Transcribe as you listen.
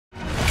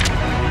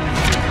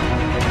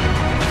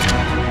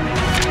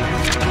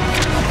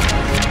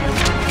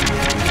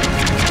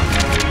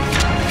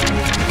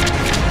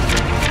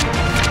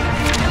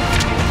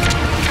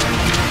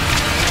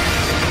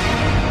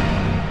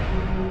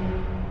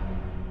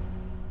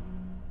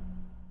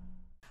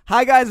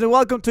Hi guys, and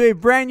welcome to a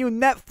brand new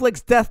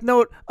Netflix Death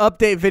Note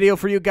update video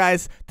for you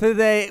guys.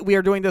 Today we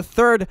are doing the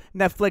third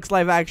Netflix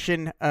live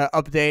action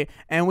update,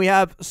 and we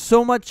have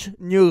so much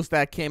news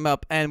that came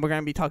up and we're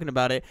going to be talking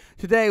about it.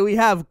 Today we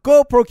have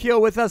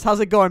GoProKyo with us. How's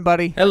it going,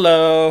 buddy?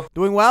 Hello.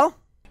 Doing well?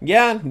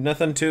 Yeah,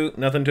 nothing too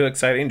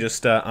exciting.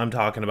 Just I'm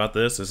talking about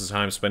this. This is how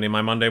I'm spending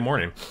my Monday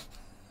morning.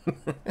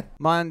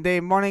 Monday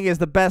morning is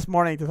the best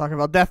morning to talk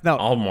about Death Note.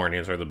 All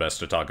mornings are the best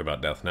to talk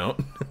about Death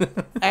Note.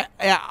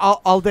 Yeah,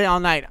 all day, all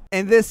night.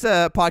 In this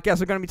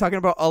podcast, we're going to be talking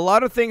about a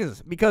lot of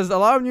things because a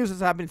lot of news has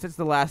happened since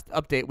the last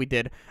update we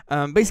did.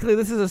 Basically,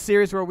 this is a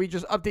series where we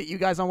just update you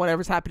guys on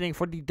whatever's happening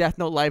for the Death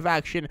Note live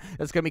action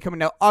that's going to be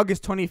coming out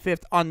August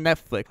 25th on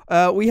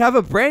Netflix. We have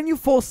a brand new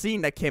full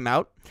scene that came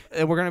out.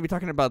 We're going to be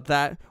talking about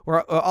that.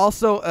 We're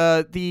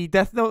also the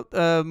Death Note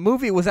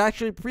movie was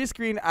actually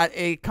pre-screened at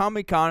a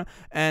Comic-Con,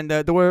 and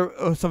there were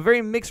some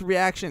very mixed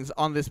reactions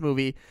on this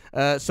movie.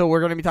 So we're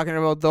going to be talking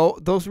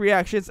about those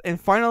reactions, and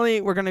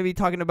finally we're going to be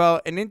talking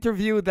about an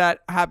interview that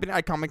happened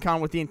at Comic-Con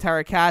with the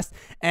entire cast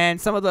and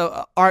some of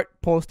the art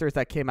posters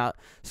that came out.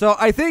 So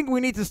I think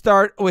we need to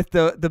start with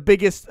the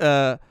biggest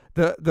the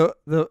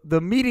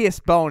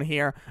meatiest bone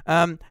here.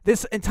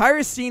 This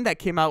entire scene that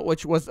came out,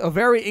 which was a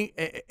very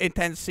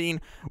intense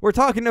scene. We're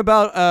talking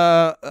about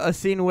a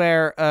scene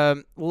where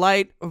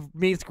Light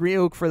meets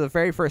Ryuk for the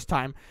very first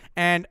time,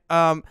 and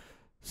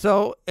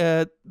so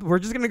we're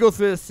just gonna go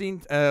through the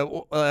scene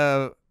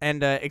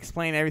and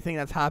explain everything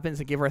that happens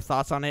and give our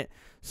thoughts on it.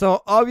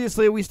 So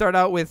obviously we start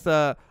out with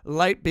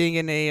Light being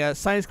in a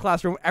science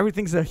classroom.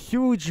 Everything's a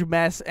huge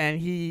mess, and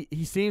he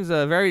seems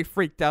very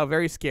freaked out,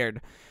 very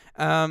scared.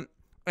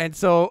 And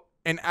so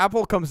an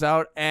apple comes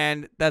out,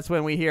 and that's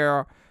when we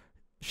hear,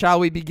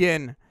 "Shall we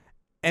begin?"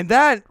 And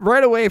that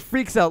right away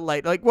freaks out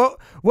Light. Like, what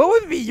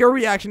would be your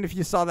reaction if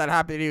you saw that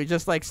happen to you?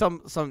 Just like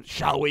some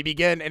 "Shall we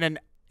begin?" and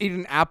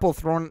an apple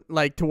thrown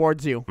like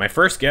towards you. My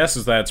first guess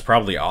is that it's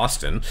probably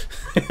Austin.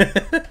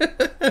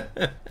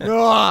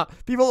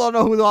 People don't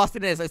know who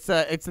Austin is.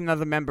 It's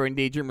another member in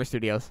Daydreamer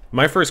Studios.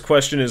 My first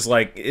question is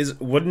like,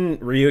 wouldn't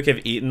Ryuk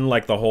have eaten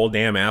like the whole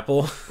damn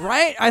apple?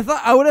 Right? I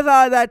would have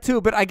thought of that too,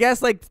 but I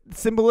guess like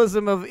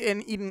symbolism of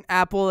eating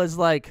apple is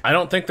like. I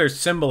don't think there's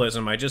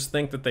symbolism. I just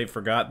think that they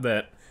forgot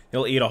that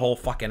he'll eat a whole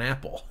fucking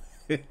apple.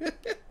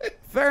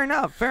 Fair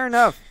enough. Fair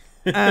enough.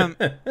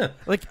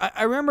 Like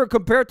I remember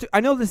compared to, I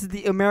know this is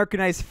the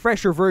Americanized,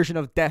 fresher version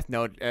of Death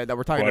Note that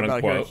we're talking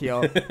about here,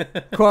 Kyo.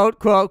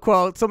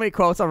 Quote. So many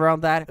quotes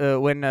around that.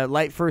 When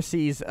Light first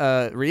sees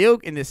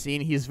Ryuk in this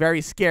scene, he's very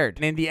scared.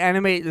 And in the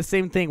anime, the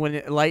same thing.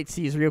 When Light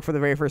sees Ryuk for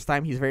the very first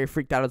time, he's very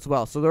freaked out as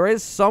well. So there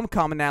is some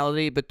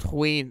commonality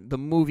between the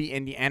movie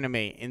and the anime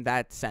in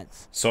that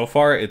sense. So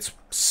far, it's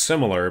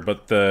similar,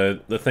 but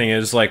the thing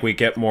is, like, we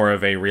get more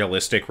of a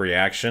realistic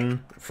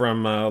reaction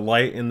from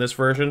Light in this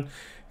version.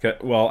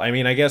 Well, I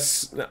mean, I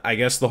guess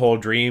the whole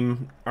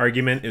dream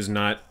argument is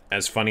not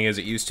as funny as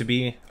it used to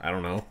be. I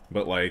don't know,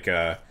 but like,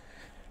 but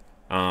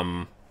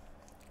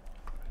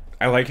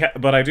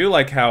I do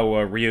like how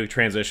Ryuk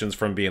transitions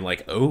from being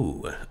like,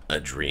 "Oh, a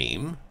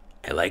dream?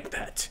 I like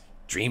that.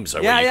 Dreams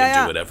are where you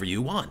can do whatever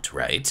you want,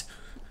 right?"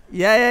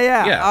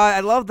 Yeah.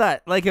 I love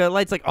that. Like,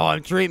 Light's like, "Oh,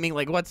 I'm dreaming.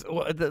 Like,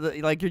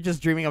 like you're just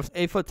dreaming of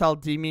a fatal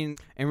demon,"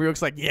 and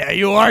Ryuk's like, "Yeah,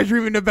 you are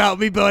dreaming about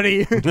me,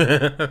 buddy."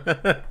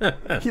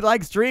 He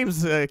likes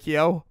dreams,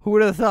 Kyo. Who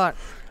would have thought?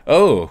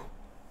 Oh,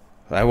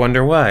 I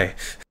wonder why.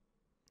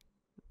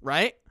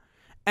 Right?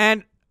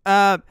 And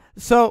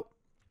so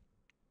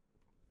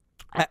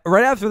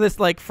right after this,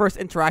 like, first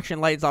interaction,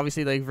 Light is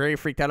obviously like very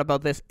freaked out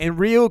about this, and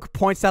Ryuk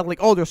points out like,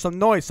 "Oh, there's some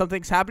noise,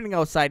 something's happening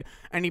outside,"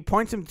 and he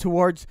points him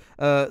towards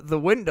the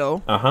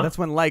window. That's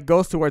when Light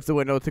goes towards the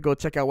window to go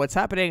check out what's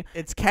happening.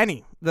 It's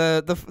Kenny,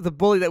 the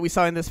bully that we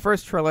saw in this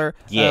first trailer,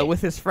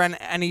 with his friend,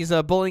 and he's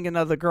bullying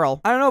another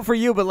girl. I don't know for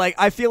you, but like,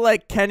 I feel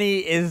like Kenny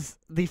is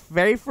the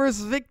very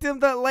first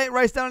victim that Light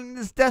writes down in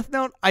this Death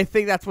Note. I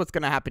think that's what's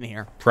gonna happen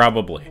here.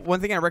 Probably.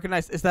 One thing I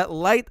recognize is that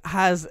Light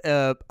has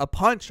a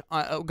punch,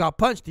 got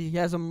punched. He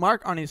has a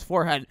mark on his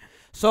forehead.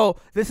 So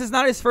this is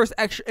not his first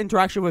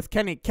interaction with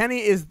Kenny. Kenny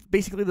is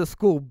basically the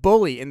school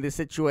bully in this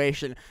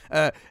situation.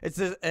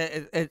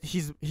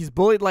 He's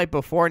bullied Light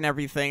before and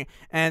everything,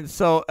 and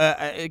so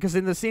because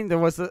in the scene there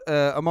was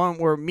a moment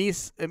where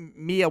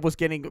Mia was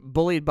getting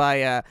bullied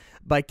by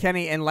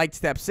Kenny, and Light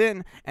steps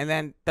in, and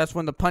then that's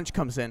when the punch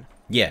comes in.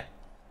 Yeah,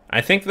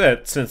 I think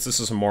that since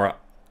this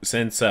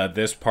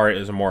part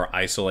is a more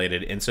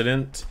isolated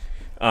incident,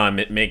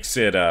 it makes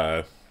it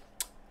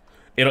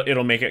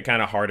It'll make it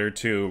kind of harder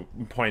to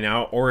point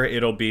out, or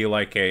it'll be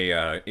like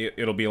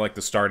it'll be like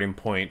the starting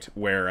point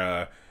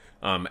where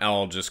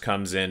L just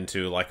comes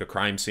into like a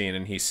crime scene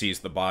and he sees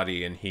the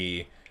body and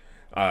he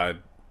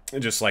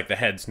just like the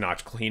head's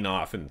knocked clean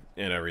off and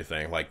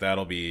everything. Like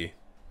that'll be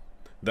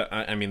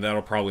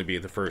that'll probably be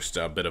the first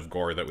bit of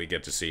gore that we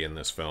get to see in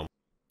this film.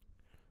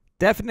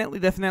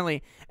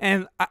 Definitely,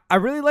 and I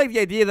really like the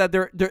idea that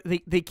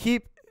they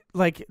keep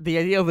like the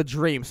idea of a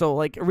dream. So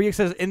like Ryuk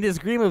says, in this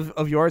dream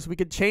of yours, we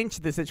could change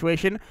the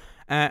situation.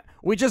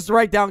 We just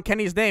write down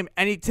Kenny's name,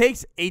 and he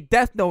takes a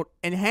death note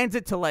and hands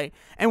it to Light.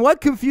 And what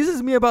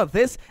confuses me about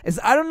this is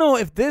I don't know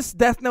if this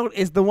death note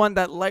is the one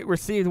that Light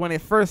received when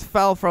it first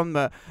fell from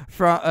the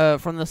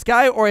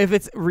sky, or if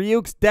it's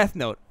Ryuk's death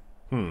note.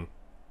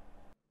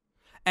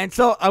 And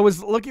so I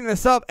was looking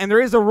this up, and there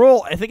is a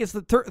rule. I think it's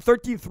the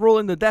 13th rule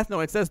in the death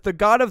note. It says the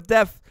god of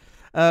death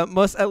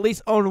must at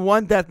least own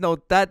one death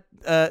note. That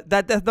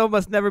death note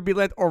must never be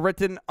lent or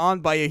written on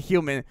by a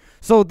human.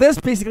 So this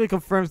basically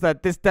confirms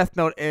that this death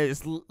note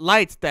is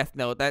Light's death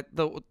note. That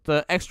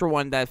the extra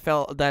one that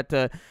fell, that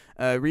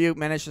Ryuk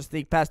managed to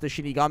sneak past the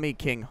Shinigami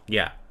King.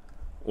 Yeah.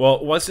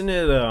 Well, wasn't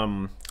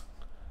it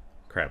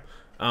crap.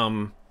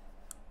 I'm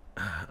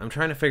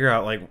trying to figure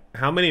out like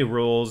how many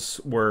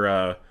rules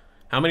were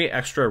how many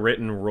extra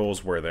written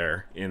rules were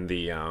there in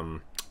the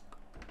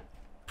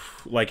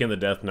like in the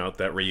death note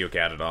that Ryuk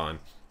added on?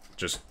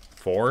 Just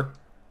 4?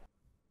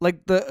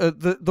 Like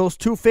those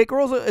 2 fake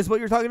rules is what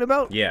you're talking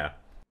about? Yeah.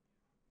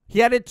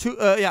 He added 2.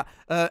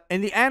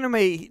 In the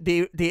anime,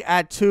 they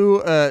add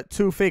 2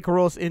 fake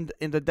rules in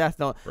the death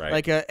note. Right.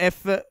 Like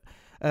if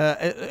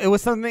it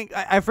was something,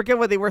 I forget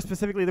what they were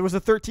specifically. There was a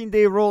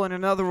 13-day rule and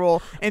another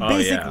rule, and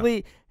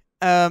basically.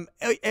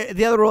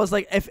 The other rule is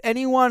like if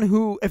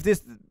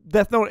this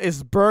death note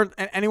is burned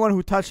and anyone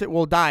who touched it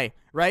will die,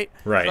 right?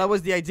 Right. So that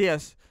was the idea.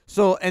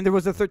 So, and there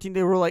was a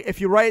 13-day rule, like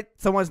if you write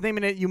someone's name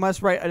in it, you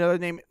must write another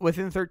name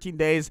within 13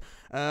 days,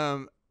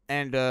 and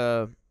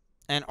or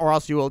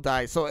else you will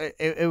die. So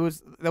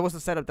that was the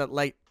setup that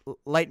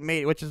Light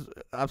made, which is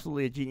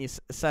absolutely a genius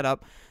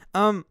setup.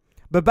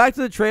 But back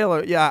to the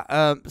trailer,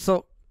 yeah.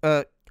 So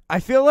I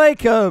feel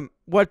like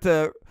what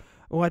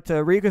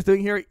Ryuk is doing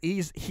here,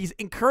 he's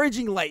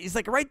encouraging Light. He's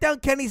like, write down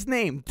Kenny's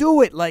name,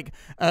 do it. Like,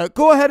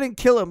 go ahead and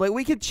kill him. Like,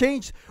 we could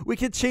change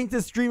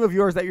this dream of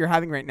yours that you're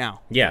having right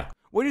now. Yeah.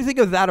 What do you think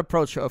of that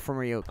approach from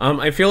Ryuk?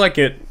 I feel like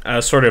it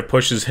sort of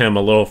pushes him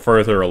a little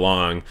further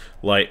along,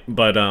 or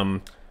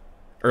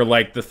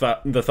like the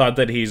thought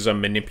that he's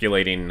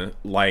manipulating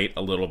Light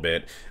a little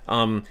bit.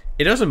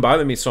 It doesn't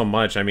bother me so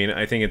much. I mean,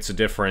 I think it's a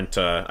different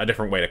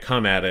way to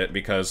come at it,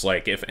 because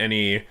like if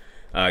any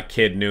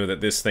kid knew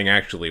that this thing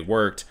actually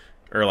worked,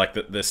 or like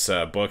this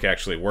book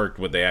actually worked,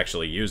 would they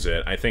actually use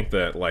it? I think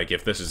that like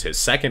if this is his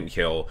second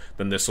kill,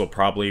 then this will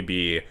probably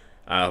be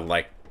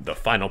like the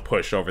final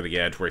push over the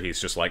edge, where he's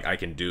just like, I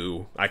can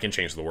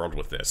change the world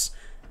with this.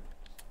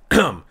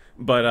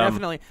 But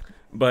Definitely.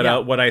 But yeah.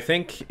 What I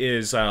think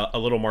is a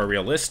little more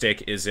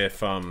realistic is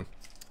if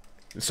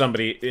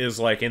somebody is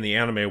like in the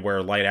anime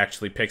where Light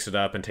actually picks it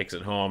up and takes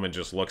it home and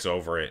just looks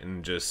over it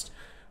and just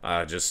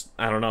I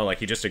don't know, like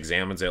he just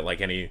examines it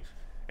like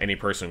any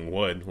person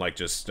would, like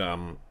just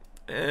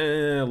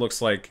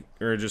looks like,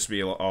 or just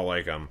be all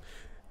like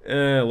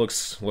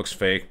looks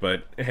fake,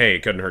 but hey, it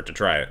couldn't hurt to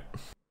try it.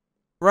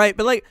 Right,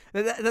 but like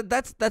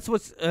that's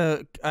what's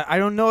I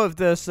don't know if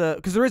this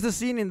because there is a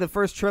scene in the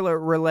first trailer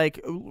where like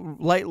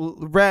Light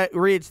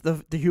reads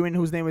the human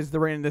whose name is the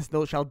rain in this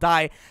note shall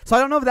die. So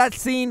I don't know if that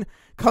scene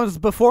comes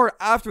before or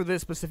after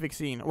this specific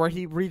scene where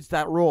he reads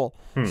that rule.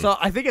 So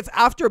I think it's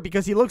after,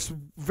 because he looks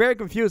very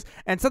confused.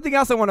 And something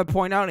else I want to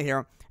point out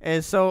here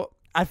is, so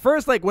at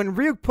first, like when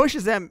Ryuk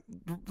pushes him,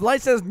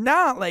 Light says,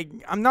 "Nah, like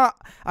I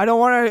don't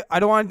want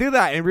to do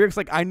that." And Ryuk's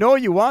like, "I know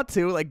you want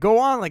to. Like, go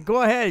on, like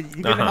go ahead.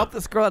 You're gonna help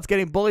this girl that's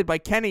getting bullied by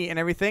Kenny and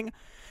everything."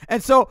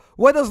 And so,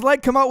 what does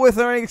Light come up with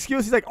an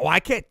excuse? He's like, "Oh,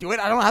 I can't do it.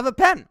 I don't have a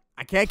pen.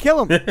 I can't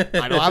kill him.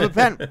 I don't have a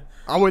pen.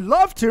 I would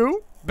love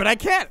to, but I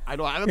can't. I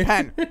don't have a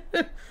pen."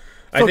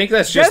 I think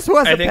that's just.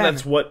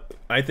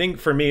 I think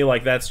for me,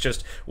 like that's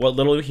just what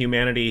little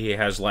humanity he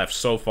has left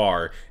so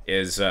far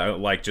is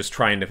like just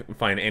trying to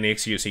find any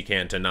excuse he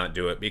can to not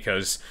do it,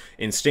 because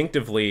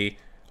instinctively,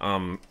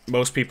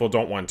 most people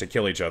don't want to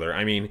kill each other.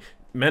 I mean,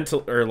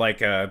 mental or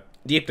like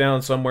deep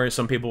down somewhere,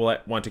 some people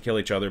want to kill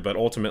each other, but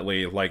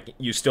ultimately, like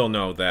you still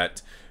know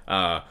that.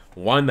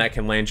 1, that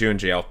can land you in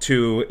jail.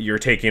 2, you're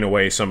taking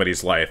away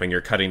somebody's life and you're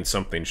cutting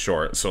something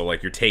short. So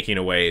like you're taking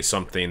away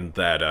something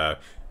that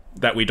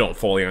that we don't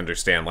fully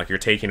understand. Like you're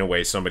taking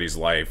away somebody's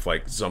life,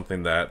 like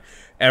something that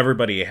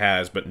everybody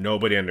has but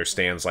nobody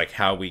understands, like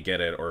how we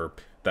get it or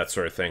that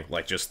sort of thing.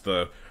 Like just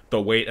the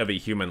weight of a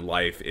human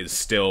life is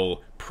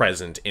still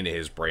present in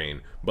his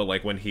brain, but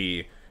like when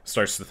he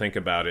starts to think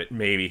about it,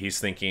 maybe he's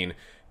thinking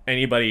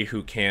anybody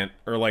who can't,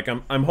 or like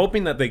I'm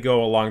hoping that they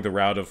go along the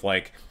route of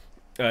like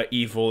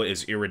evil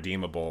is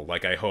irredeemable.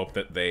 Like I hope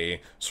that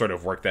they sort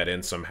of work that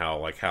in somehow,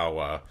 like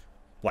how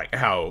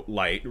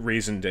Light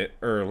reasoned it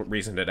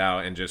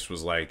out and just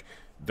was like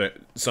that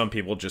some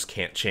people just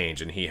can't change,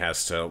 and he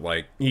has to,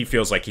 like, he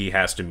feels like he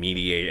has to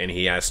mediate and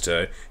he has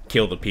to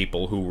kill the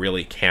people who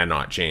really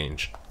cannot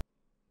change.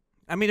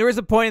 I mean, there is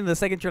a point in the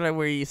second trailer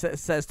where he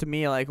says to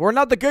me, like, "We're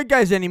not the good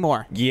guys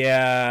anymore."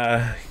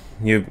 Yeah,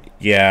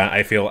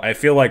 I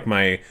feel like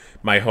my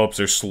hopes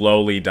are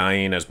slowly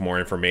dying as more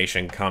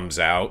information comes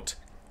out,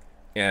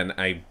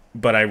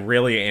 but I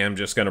really am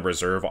just going to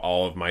reserve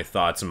all of my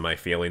thoughts and my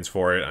feelings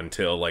for it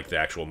until, like, the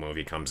actual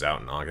movie comes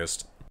out in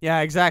August. Yeah,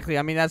 exactly.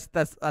 I mean,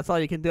 that's all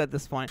you can do at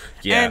this point.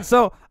 Yeah. And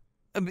so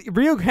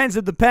Ryuk hands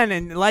him the pen,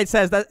 and Light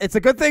says that it's a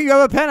good thing you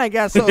have a pen, I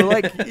guess. So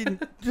like,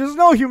 there's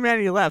no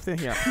humanity left in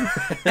here.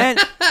 And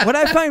what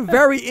I find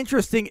very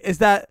interesting is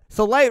that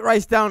Light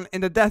writes down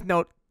in the Death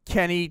Note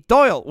Kenny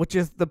Doyle, which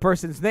is the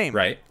person's name.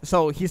 Right.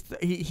 So he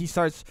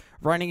starts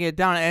writing it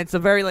down, and it's a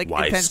very like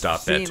Why intense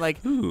stop scene. at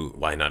Like, who?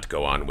 Why not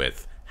go on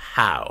with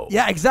how?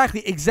 yeah,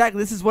 exactly.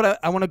 This is what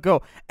I want to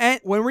go. And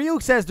when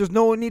Ryuk says there's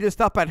no need to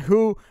stop at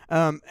who,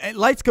 and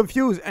Light's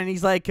confused, and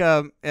he's like,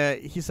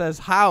 he says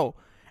how.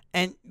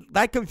 And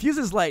that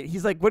confuses Light.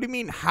 He's like, what do you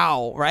mean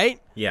how,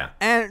 right? Yeah.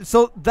 And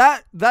so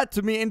that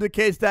to me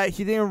indicates that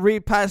he didn't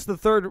read past the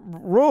third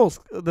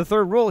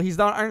rule. He's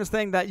not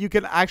understanding that you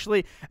can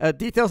actually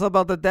details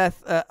about the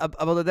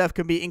death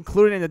can be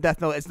included in the Death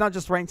Note. It's not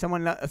just writing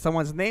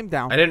someone's name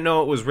down. I didn't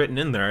know it was written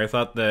in there. I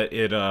thought that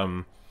it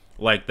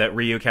like that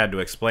Ryuk had to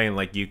explain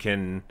like you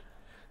can,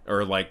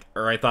 or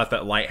I thought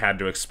that Light had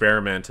to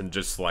experiment and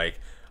just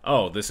like,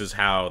 oh, this is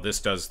how this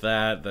does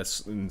that. That's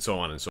and so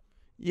on and so on.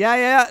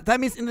 Yeah. That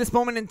means in this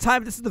moment in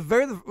time, this is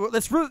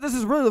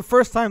really the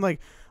first time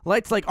like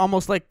Light's like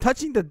almost like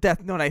touching the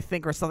Death Note, I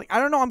think, or something. I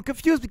don't know. I'm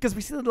confused because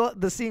we see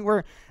the scene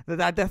where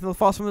that Death Note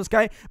falls from the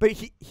sky, but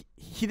he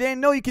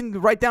didn't know you can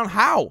write down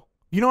how.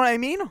 You know what I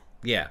mean?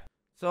 Yeah.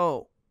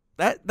 So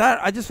that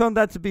I just found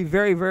that to be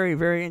very, very,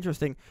 very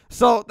interesting.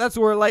 So that's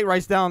where Light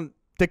writes down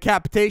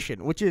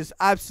decapitation, which is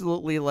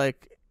absolutely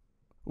like,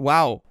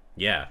 wow.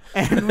 Yeah.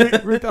 And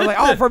we're like,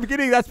 oh, for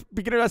beginner, that's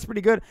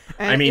pretty good.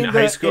 And I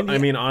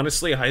mean,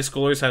 honestly, high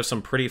schoolers have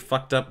some pretty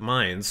fucked up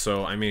minds.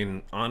 So, I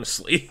mean,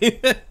 honestly.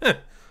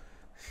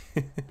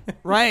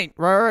 right.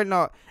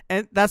 No,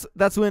 and that's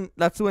when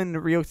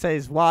Ryuk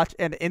says watch.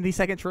 And in the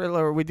second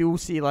trailer, we do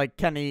see like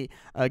Kenny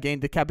getting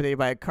decapitated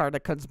by a car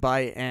that comes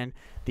by, and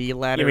the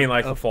ladder. You mean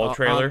like the full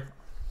trailer?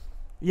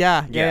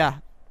 Yeah.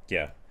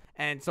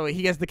 And so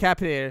he gets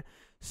decapitated.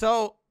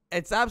 So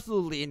it's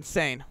absolutely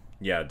insane.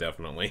 Yeah,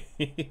 definitely.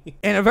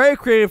 And a very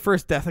creative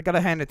first death. I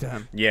gotta hand it to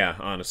him. Yeah,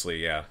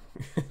 honestly, yeah.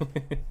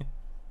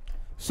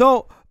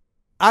 So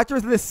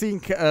after this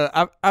scene,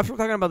 after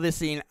talking about this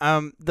scene,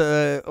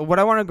 what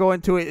I want to go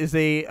into it is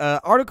a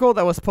article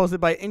that was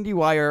posted by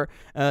IndieWire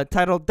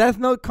titled "Death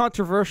Note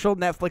Controversial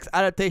Netflix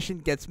Adaptation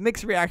Gets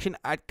Mixed Reaction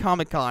at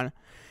Comic-Con,"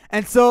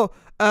 and so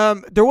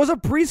there was a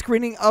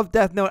pre-screening of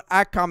Death Note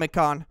at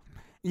Comic-Con.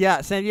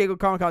 Yeah, San Diego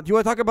Comic-Con. Do you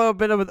want to talk about a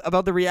bit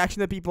about the reaction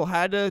that people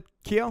had,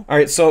 Kyo? All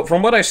right. So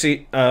from what I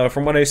see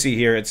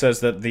here, it says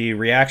that the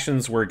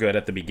reactions were good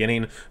at the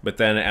beginning, but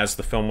then as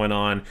the film went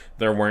on,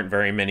 there weren't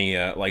very many.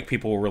 Like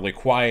people were really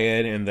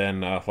quiet, and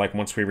then like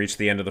once we reached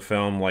the end of the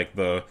film, like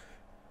the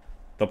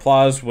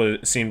applause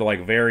seemed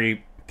like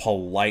very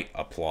polite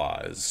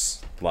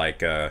applause,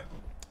 like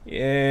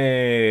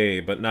yay,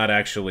 but not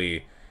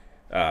actually.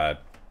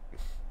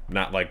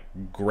 Not like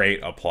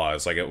great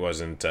applause, like it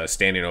wasn't a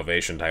standing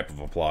ovation type of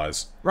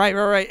applause.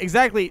 Right,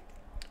 exactly.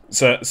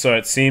 So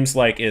it seems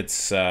like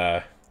it's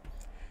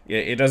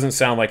it doesn't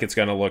sound like it's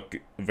gonna look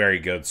very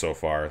good so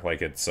far.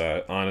 Like it's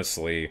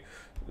honestly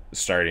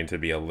starting to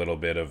be a little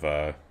bit of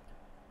a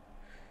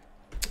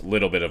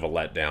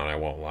letdown. I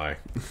won't lie.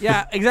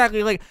 Yeah,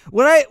 exactly. Like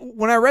when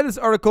I read this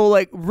article,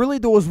 like really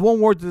there was one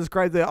word to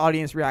describe the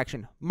audience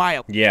reaction: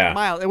 mild. Yeah,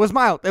 mild. It was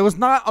mild. It was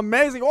not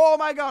amazing. Oh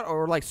my god,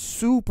 or like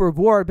super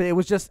bored, but it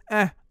was just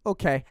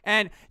okay.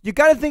 And you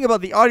got to think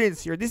about the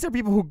audience here. These are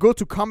people who go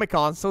to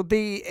Comic-Con, so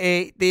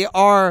they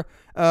are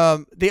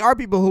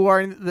people who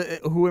are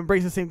who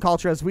embrace the same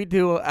culture as we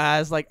do,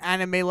 as like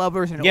anime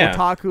lovers and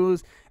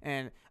otakus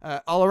and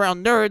all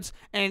around nerds.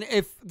 And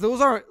if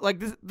those are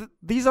like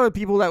these are the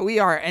people that we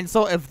are, and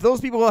so if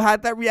those people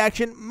had that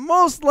reaction,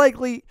 most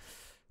likely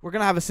we're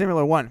gonna have a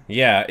similar one.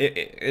 Yeah,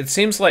 it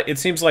seems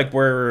like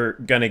we're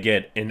gonna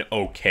get an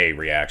okay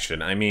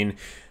reaction. I mean,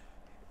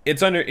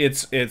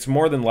 it's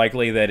more than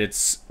likely that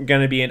it's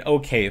gonna be an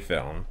okay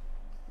film,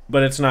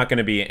 but it's not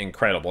gonna be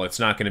incredible. It's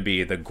not gonna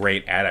be the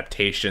great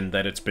adaptation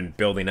that it's been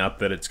building up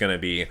that it's gonna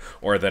be,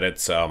 or that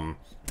it's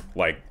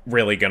like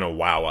really gonna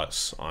wow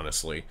us,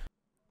 honestly.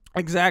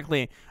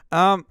 Exactly.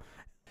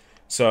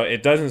 So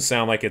it doesn't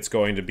sound like it's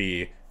going to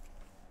be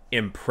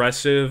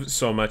impressive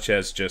so much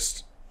as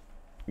just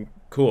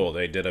cool.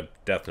 They did a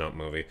Death Note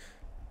movie,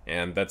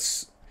 and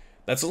that's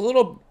a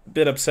little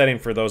bit upsetting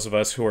for those of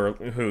us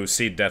who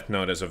see Death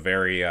Note as a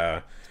very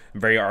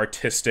very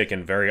artistic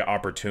and very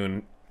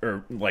opportune,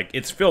 or like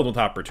it's filled with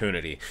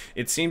opportunity.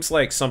 It seems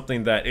like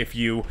something that if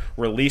you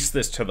release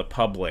this to the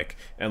public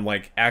and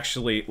like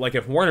actually, like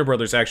if Warner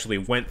Brothers actually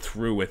went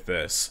through with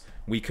this,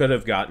 we could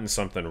have gotten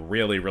something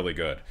really, really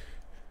good.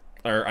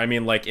 Or I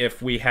mean, like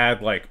if we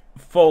had like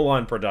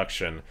full-on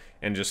production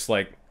and just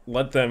like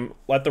let the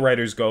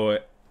writers go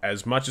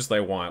as much as they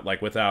want,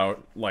 like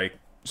without like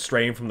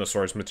straying from the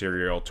source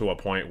material to a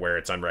point where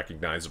it's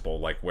unrecognizable,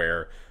 like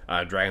where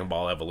Dragon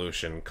Ball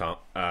Evolution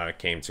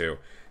came to.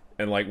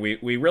 And like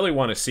we really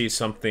want to see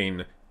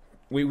something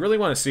we really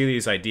want to see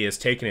these ideas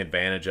taken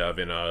advantage of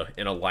in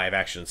a live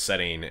action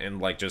setting,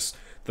 and like just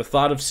the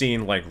thought of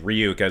seeing like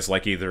Ryuk as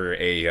like either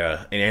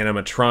an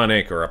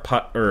animatronic or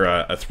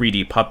a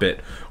 3D puppet,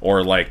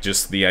 or like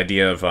just the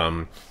idea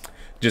of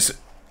just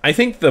I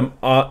think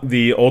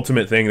the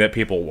ultimate thing that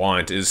people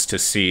want is to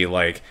see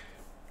like,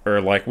 or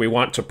like we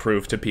want to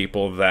prove to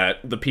people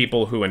that the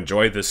people who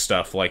enjoy this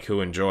stuff, like who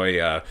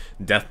enjoy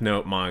Death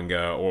Note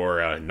manga or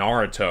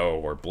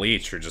Naruto or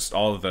Bleach or just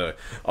all the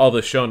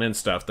shonen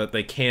stuff, that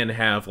they can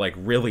have like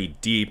really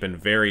deep and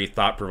very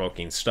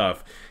thought-provoking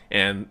stuff,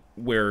 and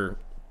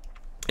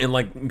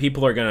like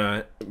people are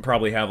gonna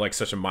probably have like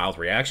such a mild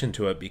reaction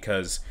to it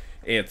because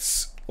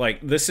it's like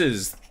this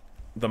is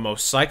the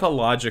most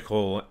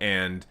psychological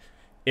and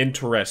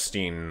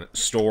interesting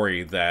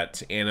story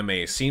that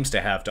anime seems to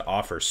have to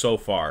offer so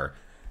far.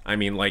 I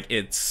mean, like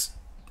it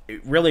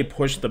really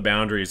pushed the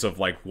boundaries of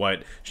like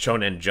what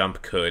Shonen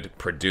Jump could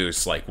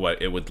produce, like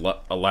what it would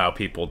allow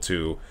people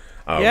to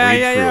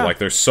read through. Like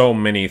there's so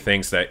many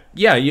things that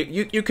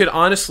you could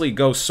honestly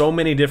go so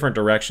many different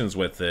directions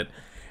with it,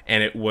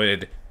 and it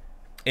would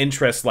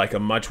interest like a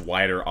much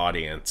wider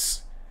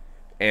audience.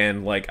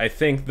 And like I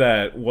think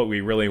that what we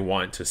really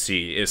want to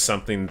see is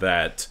something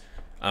that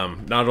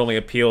not only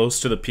appeals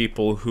to the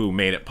people who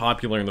made it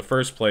popular in the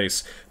first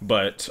place,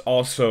 but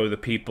also the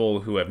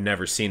people who have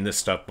never seen this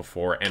stuff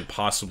before, and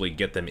possibly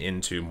get them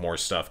into more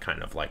stuff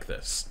kind of like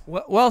this.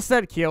 Well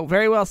said, Kyo.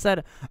 Very well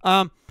said.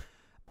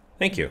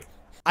 Thank you.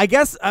 I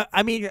guess,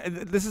 I mean,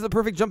 this is a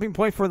perfect jumping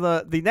point for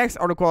the next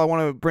article I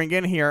want to bring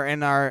in here,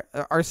 and our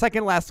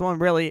second last one,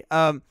 really.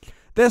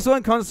 This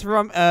one comes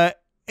from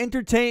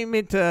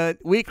Entertainment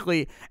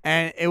Weekly,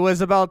 and it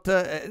was about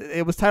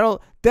it was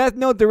titled "Death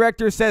Note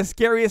Director Says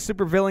Scariest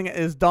Supervillain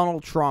is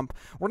Donald Trump."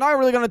 We're not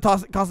really going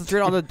to concentrate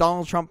on the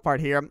Donald Trump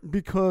part here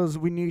because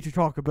we need to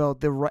talk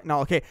about the right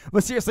now. Okay,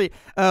 but seriously,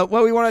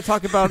 what we want to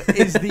talk about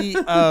is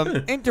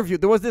the interview.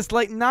 There was this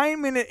like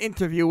 9-minute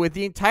interview with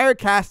the entire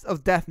cast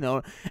of Death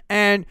Note,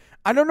 and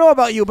I don't know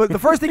about you, but the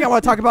first thing I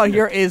want to talk about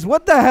here is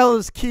what the hell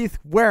is Keith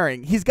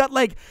wearing? He's got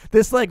like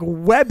this like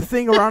web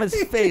thing around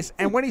his face,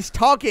 and when he's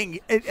talking,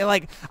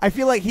 like I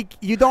feel like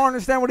you don't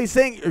understand what he's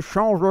saying. It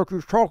sounds like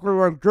he's talking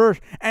like this,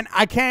 and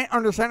I can't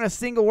understand a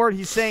single word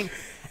he's saying.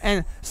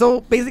 And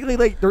so basically,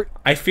 like,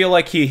 I feel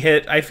like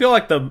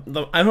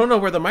the I don't know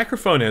where the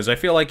microphone is. I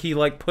feel like he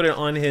like put it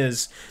on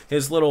his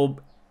little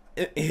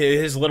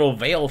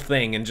veil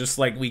thing, and just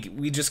like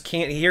we just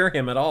can't hear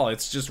him at all.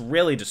 It's just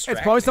really distracting.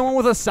 It's probably someone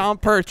with a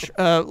sound perch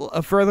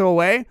further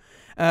away,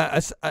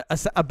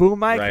 a boom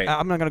mic. Right.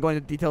 I'm not gonna go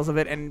into details of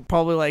it, and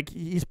probably like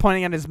he's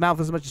pointing at his mouth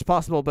as much as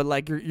possible, but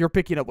like you're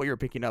picking up what you're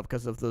picking up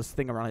because of this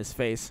thing around his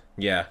face.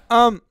 Yeah.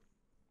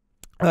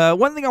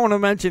 One thing I want to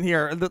mention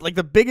here, like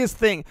the biggest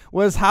thing,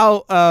 was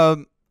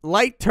how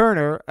Light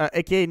Turner,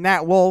 aka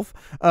Nat Wolf,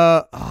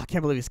 I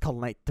can't believe he's called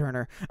Light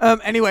Turner.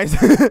 Anyways,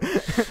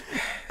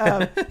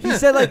 he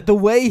said like the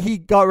way he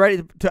got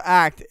ready to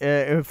act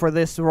for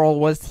this role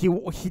was he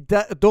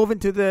dove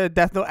into the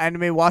Death Note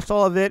anime, watched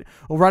all of it,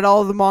 read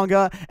all of the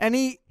manga, and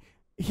he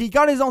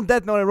got his own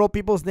Death Note and wrote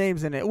people's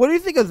names in it. What do you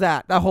think of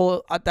that? That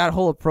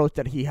whole approach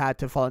that he had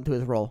to fall into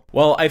his role.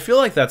 Well, I feel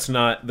like that's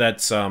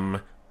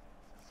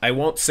I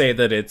won't say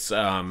that it's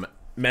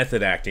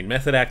method acting.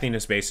 Method acting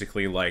is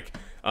basically like,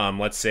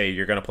 let's say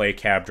you're gonna play a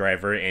cab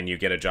driver and you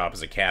get a job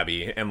as a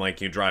cabbie, and like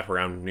you drive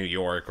around New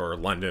York or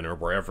London or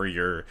wherever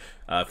your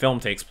film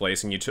takes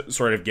place, and you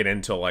sort of get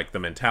into like the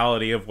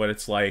mentality of what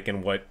it's like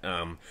and what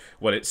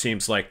it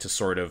seems like to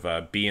sort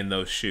of be in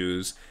those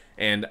shoes.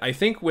 And I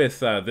think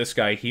with this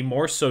guy, he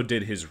more so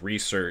did his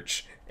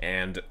research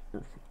and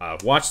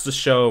watched the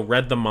show,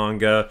 read the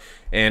manga,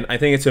 and I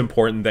think it's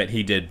important that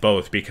he did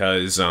both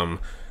because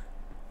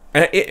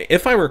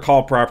if I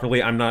recall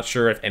properly, I'm not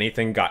sure if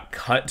anything got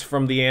cut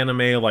from the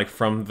anime, like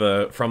from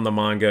the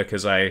manga,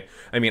 because I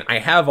mean, I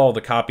have all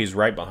the copies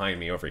right behind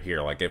me over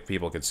here. Like, if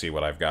people could see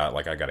what I've got,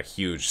 like I got a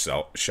huge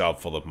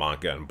shelf full of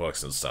manga and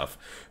books and stuff.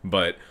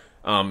 But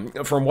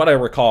from what I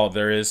recall,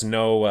 there is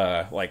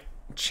no like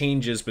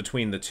changes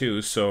between the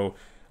two. So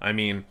I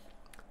mean,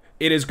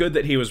 it is good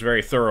that he was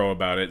very thorough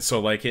about it.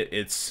 So like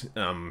it's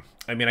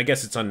I mean, I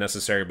guess it's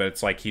unnecessary, but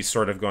it's like he's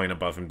sort of going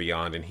above and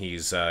beyond, and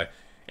he's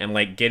and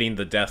like getting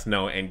the Death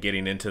Note and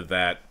getting into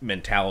that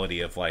mentality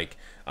of like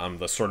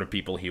the sort of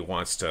people he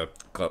wants to,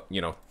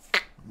 you know,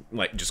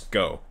 like just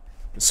go.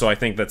 So I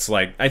think that's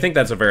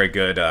a very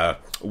good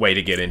way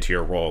to get into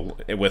your role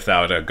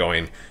without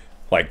going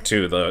like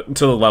to the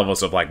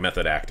levels of like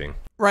method acting.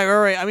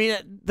 Right. I mean,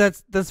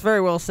 that's very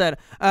well said.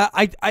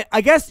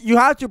 I guess you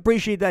have to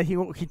appreciate that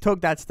he took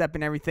that step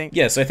and everything.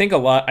 Yes, I think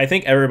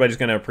everybody's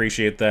going to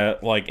appreciate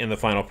that, like, in the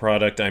final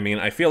product. I mean,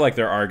 I feel like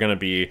there are going to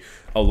be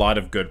a lot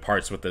of good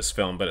parts with this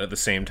film, but at the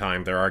same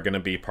other there are going to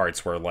be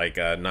parts where, like,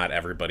 not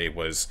everybody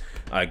was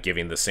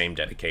giving the same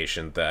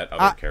dedication that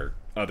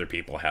other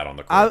people had on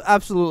the crew.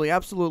 Absolutely.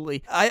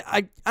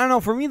 I don't know.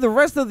 For me, the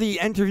rest of the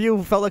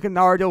interview felt like a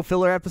Naruto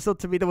filler episode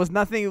to me. There was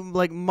nothing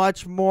like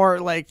much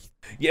more like.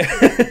 Yeah.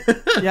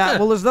 Yeah.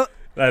 Well, there's no.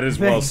 That is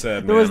well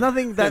said. There man. was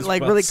nothing that That's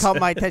like well really said. caught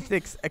my attention,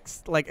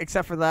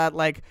 except for that.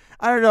 Like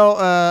I don't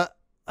know.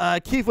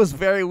 Keith was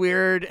very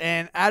weird,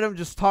 and Adam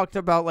just talked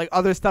about like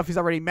other stuff he's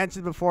already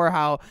mentioned before.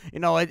 How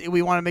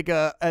we want to make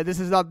this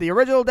is not the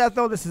original Death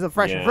Note. This is a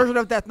fresh version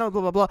of Death Note.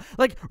 Blah blah blah.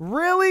 Like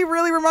really,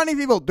 really reminding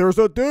people there's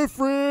a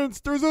difference.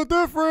 There's a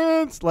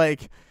difference.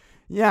 Like,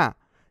 yeah.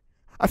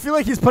 I feel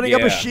like he's putting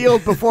up a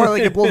shield before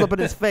like it blows up in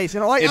his face.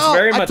 Like It's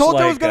very I much told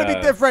you it like, was gonna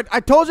be different. I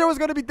told you it was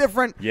gonna be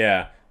different.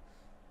 Yeah.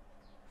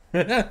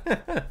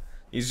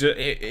 He's just,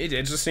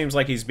 it just seems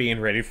like he's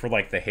being ready for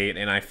like the hate,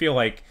 and I feel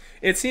like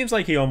it seems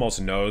like he almost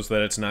knows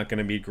that it's not going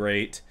to be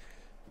great,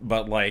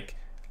 but like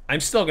I'm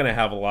still going to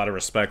have a lot of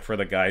respect for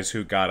the guys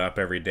who got up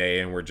every day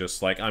and were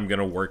just like, I'm going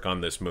to work on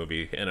this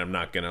movie, and I'm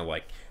not going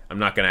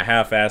to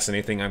half-ass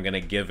anything. I'm going to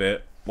give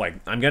it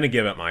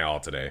my all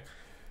today.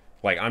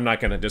 Like, I'm not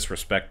going to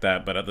disrespect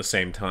that, but at the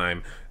same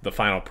time, the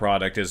final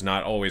product is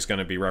not always going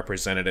to be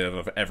representative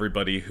of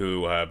everybody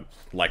who,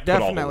 put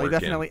all the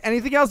work in.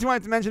 Anything else you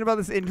wanted to mention about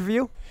this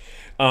interview?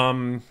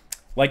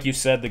 Like you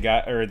said, the guy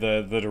or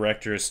the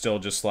director is still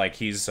just like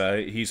he's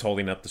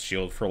holding up the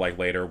shield for like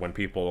later when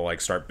people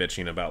like start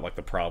bitching about like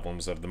the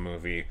problems of the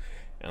movie,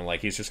 and like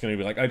he's just going to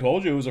be like, I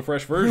told you it was a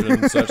fresh version,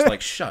 and such.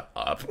 Like, shut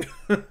up.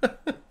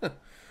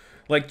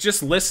 Like,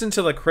 just listen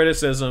to the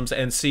criticisms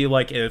and see,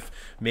 like, if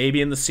maybe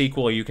in the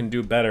sequel you can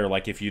do better.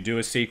 Like, if you do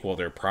a sequel,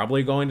 they're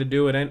probably going to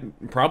do it and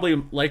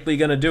probably likely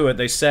going to do it.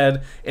 They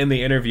said in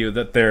the interview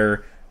that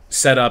they're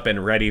set up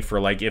and ready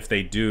for, like, if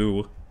they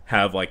do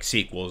have, like,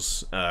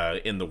 sequels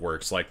in the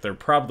works. Like, there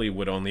probably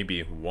would only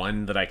be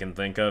one that I can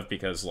think of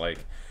because,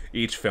 like,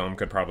 each film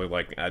could probably,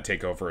 like,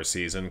 take over a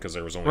season because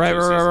there was only two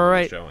seasons of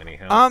the show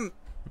anyhow.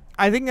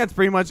 I think that's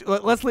pretty much.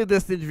 Let's leave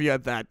this interview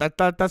at that.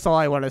 That's all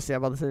I want to say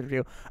about this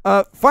interview.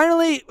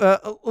 Finally,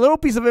 a little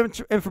piece of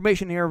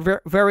information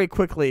here, very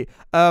quickly,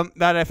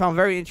 that I found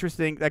very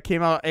interesting. That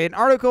came out an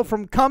article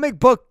from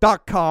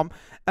comicbook.com.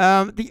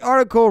 The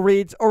article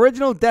reads: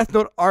 Original Death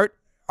Note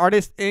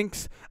artist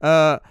inks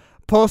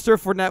poster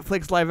for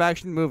Netflix live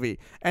action movie.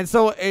 And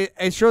so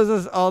it shows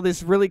us all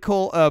these really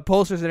cool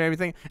posters and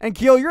everything. And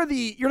Kyo, you're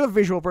the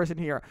visual person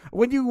here.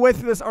 When you went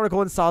through this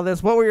article and saw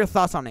this, what were your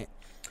thoughts on it?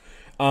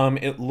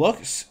 It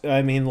looks,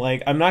 I mean,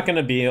 like, I'm not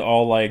gonna be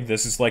all like,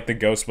 this is like the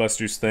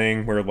Ghostbusters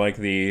thing where like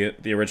the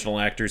original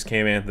actors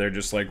came in, they're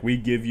just like, we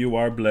give you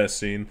our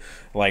blessing.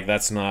 Like,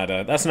 that's not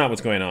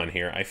what's going on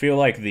here. I feel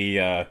like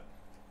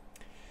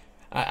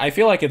I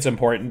feel like it's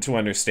important to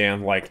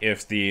understand, like,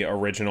 if the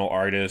original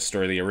artist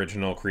or the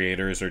original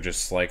creators are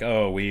just like,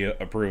 oh, we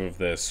approve of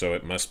this, so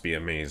it must be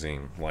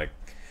amazing. Like,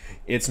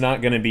 it's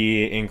not gonna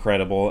be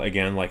incredible,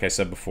 again, like I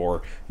said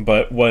before,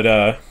 but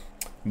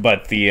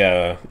But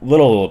the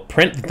little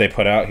print that they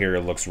put out here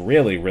looks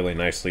really, really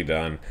nicely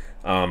done.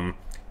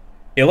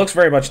 It looks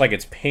very much like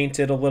it's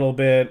painted a little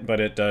bit,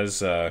 but it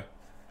does,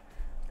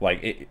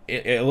 like,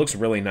 it looks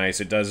really nice.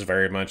 It does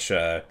very much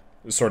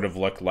sort of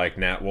look like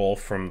Nat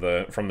Wolff from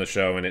the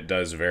show, and it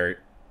does very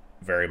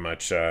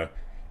much, it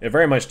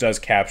very much does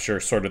capture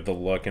sort of the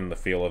look and the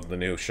feel of the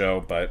new show,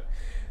 but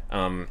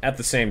at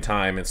the same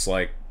time, it's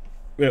like,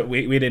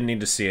 we didn't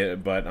need to see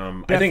it, but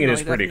I think it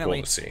is pretty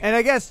cool to see. And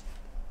I guess...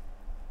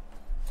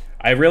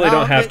 I really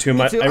don't have too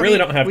much. I really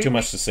don't have too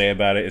much to say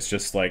about it. It's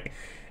just like,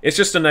 it's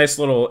just a nice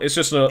little. It's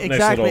just a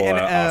nice little. And,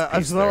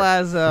 as well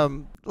as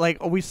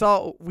like we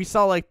saw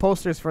like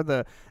posters for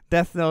the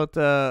Death Note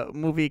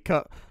movie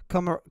come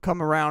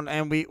around,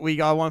 and we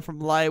got one from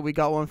Light, we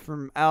got one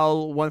from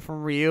L, one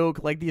from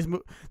Ryuk. Like these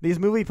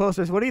movie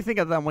posters. What do you think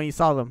of them when you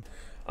saw them?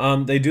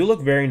 They do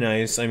look very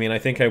nice. I mean, I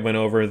think I went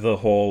over the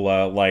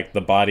whole, like,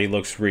 the body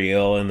looks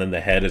real, and then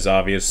the head is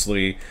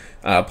obviously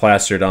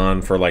plastered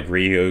on for, like,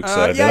 Ryuk.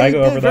 Did I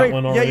go over that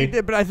one already? Yeah, you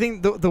did, but I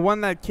think the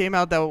one that came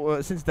out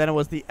that since then it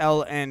was the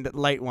L and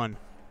Light one.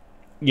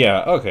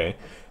 Yeah, okay.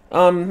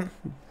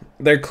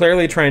 They're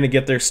clearly trying to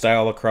get their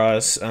style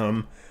across.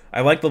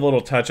 I like the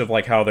little touch of,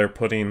 like, how they're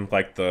putting,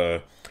 like,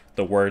 the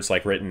words,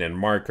 like, written in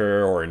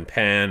marker or in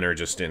pen or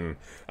just in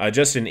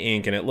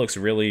ink, and it looks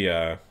really,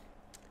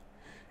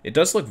 it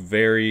does look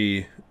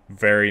very,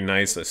 very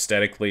nice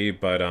aesthetically,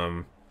 but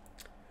I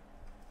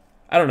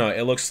don't know.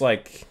 It looks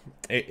like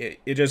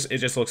it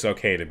just looks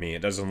okay to me.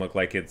 It doesn't look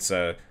like it's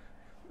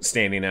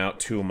standing out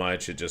too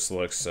much. It just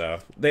looks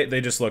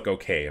they just look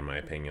okay in my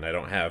opinion. I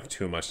don't have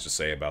too much to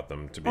say about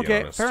them, to be honest.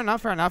 Okay,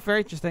 fair enough. Very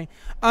interesting.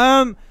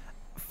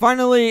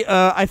 Finally,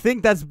 I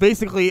think that's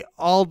basically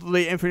all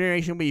the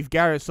information we've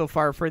gathered so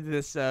far for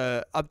this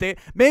update.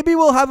 Maybe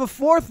we'll have a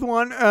fourth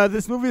one.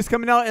 This movie is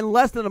coming out in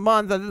less than a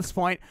month at this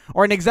point,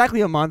 or in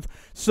exactly a month.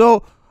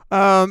 So,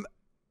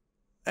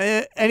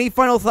 any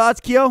final thoughts,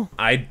 Kyo?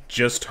 I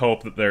just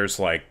hope that there's,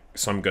 like,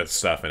 some good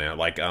stuff in it.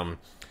 Like,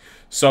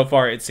 so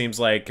far it seems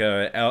like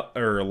Light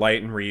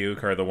and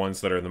Ryuk are the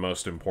ones that are the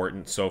most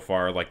important so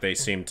far. Like, they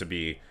seem to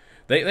be...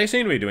 They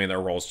seem to be doing their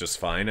roles just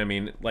fine. I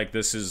mean, like,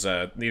 this is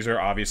these are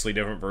obviously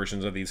different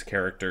versions of these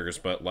characters,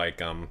 but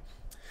like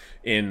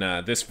in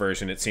this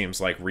version, it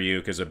seems like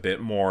Ryuk is a bit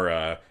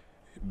more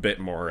bit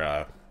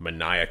more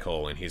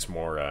maniacal, and he's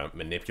more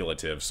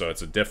manipulative. So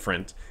it's a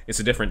different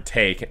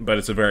take, but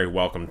it's a very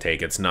welcome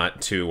take. It's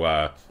not too.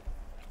 I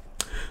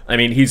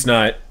mean, he's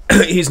not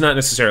he's not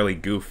necessarily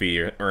goofy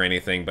or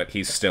anything, but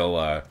he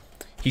still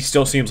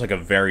seems like a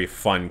very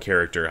fun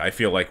character. I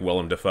feel like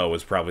Willem Dafoe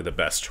was probably the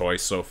best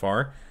choice so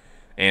far.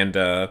 And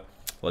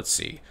let's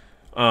see,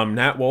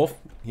 Nat Wolff,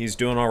 he's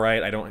doing all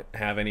right. I don't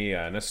have any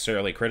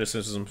necessarily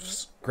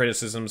criticisms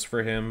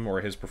for him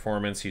or his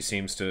performance. He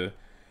seems to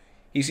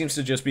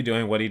just be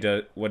doing what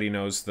he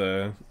knows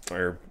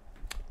or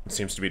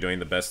seems to be doing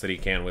the best that he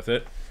can with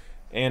it.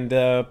 And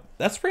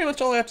that's pretty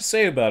much all I have to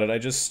say about it.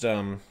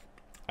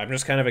 I'm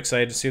just kind of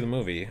excited to see the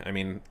movie. I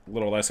mean, a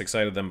little less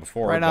excited than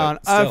before. Right on.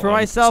 Still, for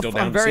myself,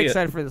 I'm very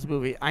excited for this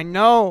movie. I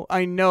know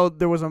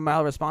there was a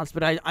mild response,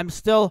 but I'm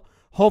still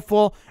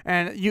hopeful.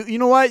 And you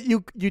know what?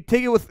 You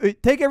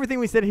take everything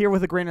we said here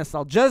with a grain of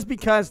salt. Just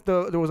because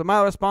there was a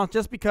mild response,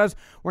 just because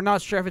we're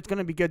not sure if it's going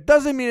to be good,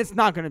 doesn't mean it's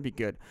not going to be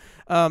good.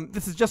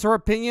 This is just our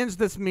opinions.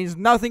 This means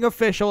nothing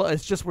official.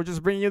 It's just we're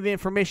just bringing you the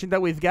information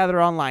that we've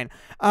gathered online.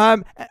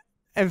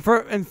 And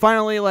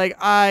finally, like,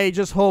 I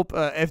just hope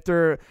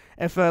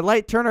if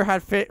Light Turner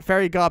had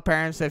fairy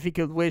godparents, if he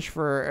could wish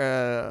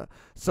for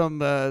some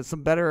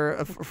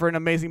better for an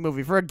amazing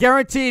movie, for a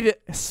guaranteed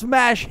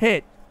smash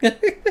hit.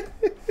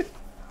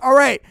 All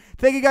right,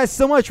 thank you guys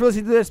so much for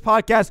listening to this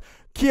podcast.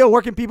 Keo,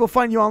 where can people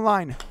find you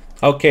online?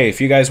 Okay,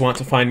 if you guys want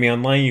to find me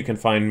online, you can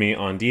find me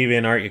on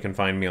DeviantArt. You can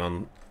find me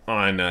on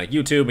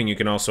YouTube, and you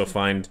can also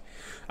find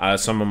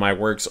some of my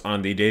works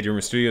on the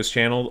Daydreamer Studios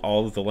channel.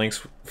 All of the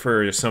links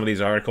for some of these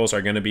articles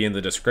are going to be in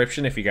the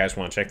description if you guys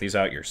want to check these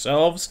out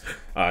yourselves.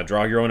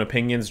 Draw your own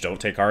opinions.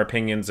 Don't take our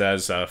opinions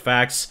as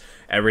facts.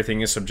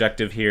 Everything is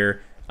subjective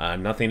here.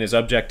 Nothing is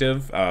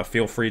objective.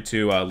 Feel free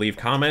to leave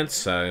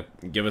comments,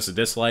 give us a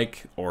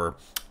dislike, or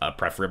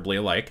preferably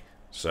a like.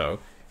 So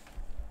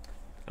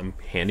I'm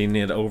handing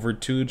it over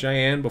to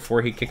Jaian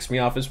before he kicks me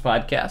off his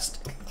podcast.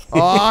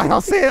 Oh,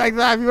 don't say it like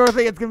that. If you don't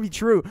think it's gonna be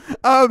true.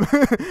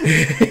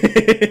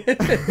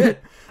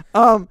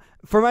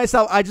 For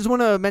myself, I just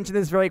want to mention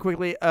this very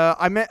quickly.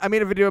 I made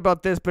a video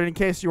about this, but in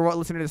case you're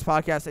listening to this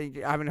podcast and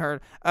you haven't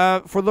heard,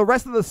 for the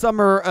rest of the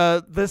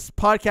summer, this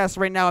podcast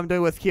right now I'm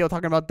doing with Keo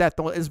talking about Death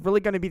Note is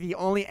really going to be the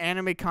only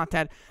anime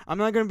content. I'm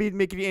not going to be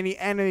making any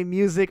anime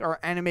music or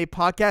anime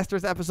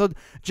podcasters episode,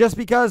 just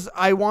because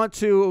I want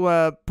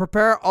to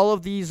prepare all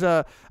of these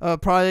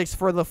projects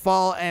for the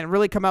fall and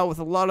really come out with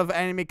a lot of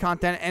anime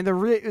content. And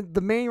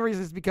the main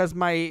reason is because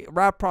my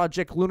rap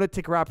project,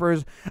 Lunatic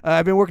Rappers,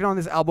 I've been working on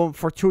this album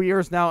for 2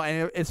 years now,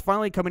 and it's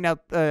finally coming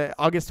out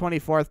August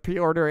 24th.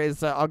 Pre-order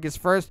is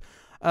August 1st.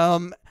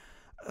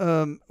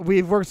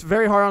 We've worked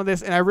very hard on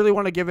this, and I really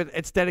want to give it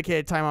its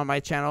dedicated time on my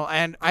channel.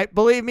 And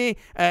believe me,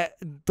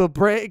 the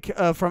break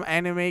from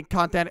anime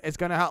content is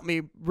going to help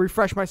me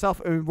refresh myself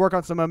and work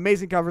on some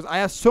amazing covers. I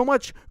have so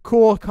much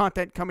cool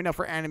content coming up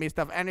for anime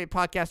stuff, anime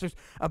podcasters,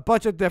 a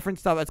bunch of different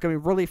stuff. It's going to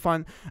be really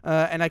fun,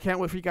 and I can't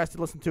wait for you guys to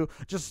listen to.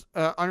 Just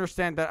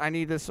understand that I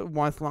need this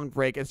month-long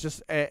break. It's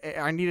just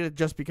I need it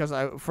just because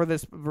for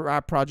this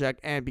rap project,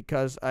 and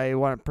because I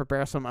want to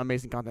prepare some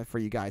amazing content for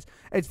you guys.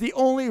 It's the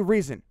only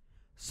reason.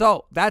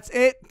 So that's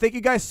it. Thank you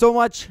guys so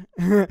much.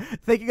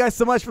 Thank you guys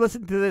so much for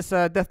listening to this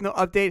Death Note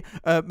update.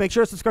 Make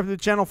sure to subscribe to the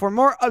channel for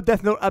more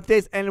Death Note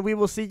updates, and we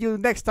will see you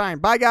next time.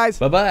 Bye, guys.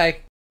 Bye-bye.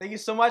 Thank you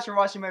so much for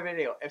watching my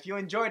video. If you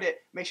enjoyed it,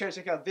 make sure to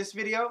check out this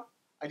video.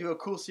 I do a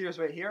cool series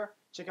right here.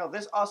 Check out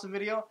this awesome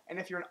video. And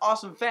if you're an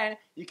awesome fan,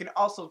 you can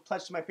also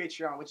pledge to my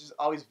Patreon, which is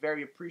always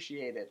very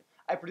appreciated.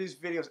 I produce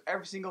videos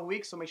every single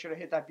week, so make sure to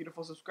hit that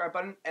beautiful subscribe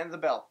button and the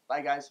bell.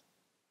 Bye, guys.